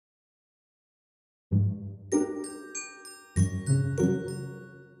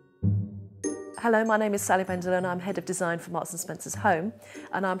Hello, my name is Sally Vendel and I'm Head of Design for Marks & Spencer's Home,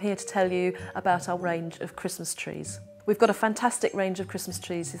 and I'm here to tell you about our range of Christmas trees. We've got a fantastic range of Christmas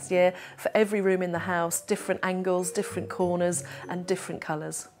trees this year for every room in the house, different angles, different corners and different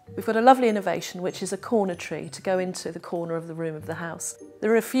colours. We've got a lovely innovation which is a corner tree to go into the corner of the room of the house.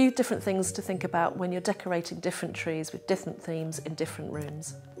 There are a few different things to think about when you're decorating different trees with different themes in different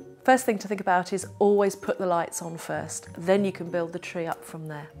rooms. First thing to think about is always put the lights on first, then you can build the tree up from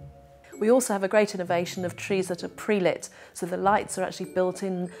there. We also have a great innovation of trees that are pre-lit, so the lights are actually built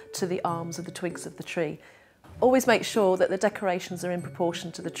in to the arms of the twigs of the tree. Always make sure that the decorations are in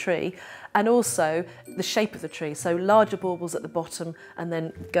proportion to the tree and also the shape of the tree, so larger baubles at the bottom and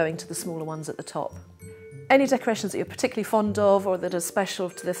then going to the smaller ones at the top. Any decorations that you're particularly fond of or that are special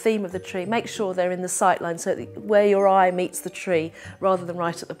to the theme of the tree, make sure they're in the sight line so that where your eye meets the tree rather than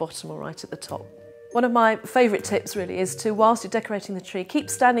right at the bottom or right at the top. One of my favourite tips really is to, whilst you're decorating the tree, keep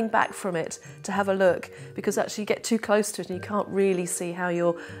standing back from it to have a look, because actually you get too close to it and you can't really see how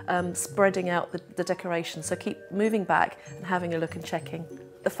you're spreading out the decoration. So keep moving back and having a look and checking.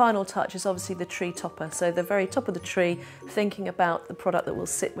 The final touch is obviously the tree topper, so the very top of the tree, thinking about the product that will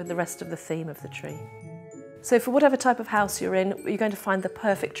sit with the rest of the theme of the tree. So for whatever type of house you're in, you're going to find the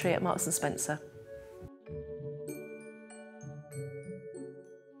perfect tree at Marks & Spencer.